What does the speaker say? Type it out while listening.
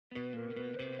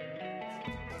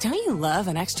Don't you love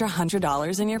an extra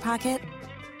 $100 in your pocket?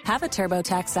 Have a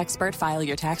TurboTax expert file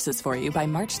your taxes for you by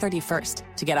March 31st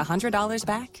to get $100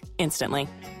 back instantly.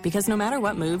 Because no matter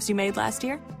what moves you made last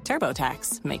year,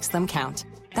 TurboTax makes them count.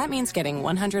 That means getting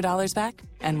 $100 back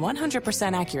and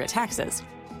 100% accurate taxes,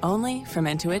 only from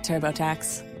Intuit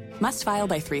TurboTax. Must file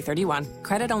by 3/31.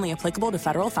 Credit only applicable to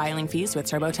federal filing fees with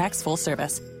TurboTax full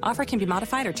service. Offer can be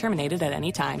modified or terminated at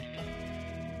any time.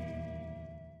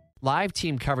 Live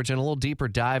team coverage and a little deeper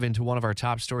dive into one of our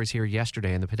top stories here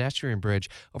yesterday. And the pedestrian bridge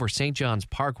over St. John's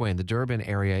Parkway in the Durban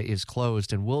area is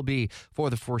closed and will be for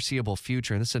the foreseeable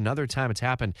future. And this is another time it's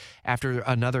happened after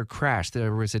another crash.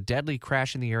 There was a deadly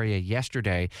crash in the area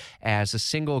yesterday as a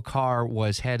single car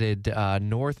was headed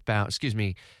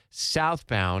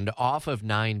southbound off of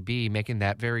 9B, making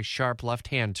that very sharp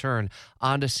left-hand turn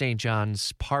onto St.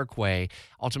 John's Parkway,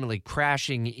 ultimately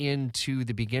crashing into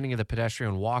the beginning of the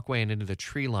pedestrian walkway and into the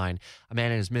tree line. A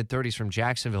man in his mid-30s from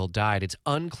Jacksonville died. It's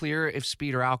unclear if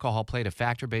speed or alcohol played a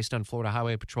factor based on Florida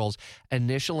Highway Patrol's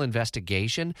initial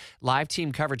investigation. Live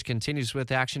team coverage continues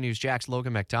with Action News Jack's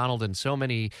Logan, MacDonald, and so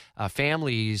many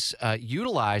families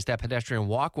utilize that pedestrian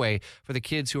walkway for the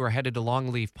kids who are headed to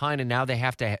Longleaf Pine, and now they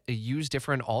have to use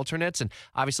different alternates, and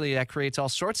obviously that creates all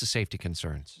sorts of safety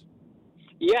concerns.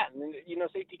 Yeah,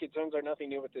 safety concerns are nothing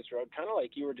new with this road. Kind of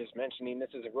like you were just mentioning, this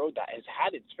is a road that has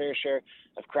had its fair share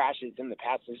of crashes in the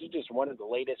past. This is just one of the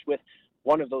latest, with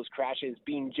one of those crashes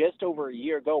being just over a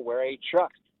year ago where a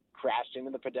truck crashed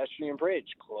into the pedestrian bridge,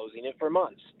 closing it for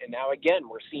months. And now again,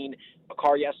 we're seeing a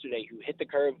car yesterday who hit the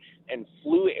curb and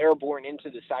flew airborne into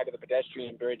the side of the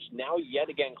pedestrian bridge, now yet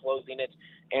again closing it.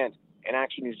 And an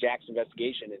Action News Jack's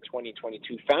investigation in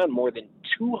 2022 found more than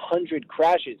 200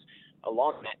 crashes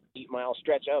along that 8-mile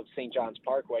stretch of St. John's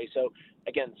Parkway. So,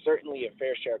 again, certainly a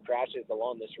fair share of crashes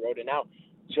along this road. And now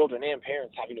children and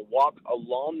parents having to walk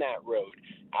along that road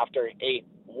after a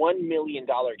 $1 million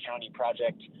county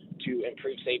project to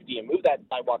improve safety and move that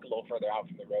sidewalk a little further out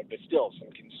from the road, but still some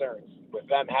concerns with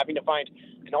them having to find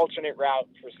an alternate route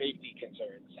for safety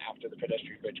concerns after the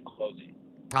pedestrian bridge closing.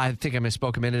 I think I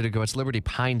misspoke a minute ago. It's Liberty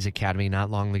Pines Academy, not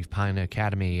Longleaf Pine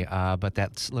Academy, but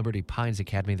that's Liberty Pines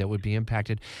Academy that would be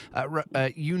impacted.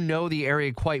 You know the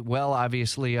area quite well,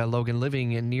 obviously, Logan, living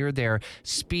near there.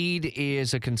 Speed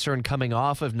is a concern coming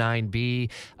off of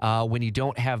 9B when you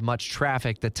don't have much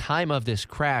traffic. The time of this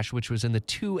crash, which was in the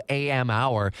 2 a.m.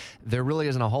 hour, there really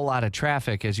isn't a whole lot of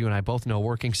traffic, as you and I both know,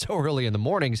 working so early in the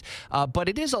mornings. But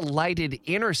it is a lighted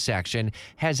intersection.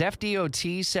 Has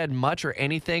FDOT said much or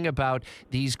anything about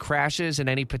these crashes and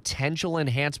any potential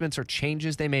enhancements or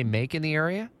changes they may make in the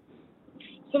area?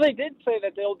 So they did say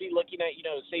that they'll be looking at,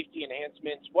 safety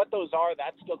enhancements. What those are,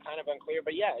 that's still kind of unclear.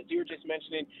 But yeah, as you were just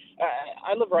mentioning,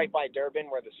 I live right by Durban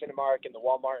where the Cinemark and the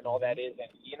Walmart and all that is. And,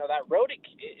 that road,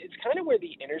 it's kind of where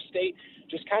the interstate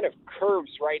just kind of curves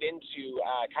right into,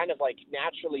 kind of like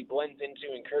naturally blends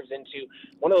into and curves into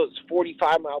one of those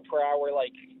 45 mile per hour,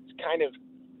 like kind of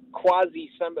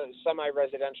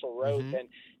semi-residential roads. Mm-hmm. And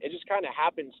it just kind of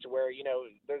happens to where,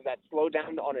 there's that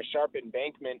slowdown on a sharp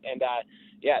embankment. And,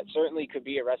 it certainly could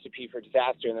be a recipe for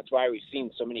disaster. And that's why we've seen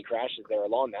so many crashes there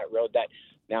along that road that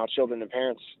now children and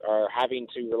parents are having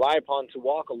to rely upon to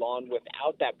walk along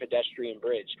without that pedestrian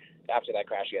bridge after that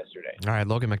crash yesterday. All right,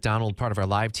 Logan MacDonald, part of our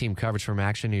live team coverage from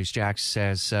Action News Jack,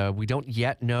 says we don't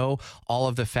yet know all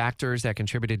of the factors that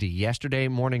contributed to yesterday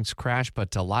morning's crash,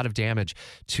 but a lot of damage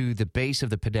to the base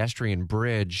of the pedestrian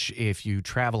bridge if you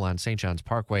travel on St. John's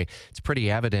Parkway. It's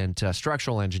pretty evident.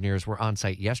 Structural engineers were on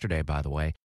site yesterday, by the way.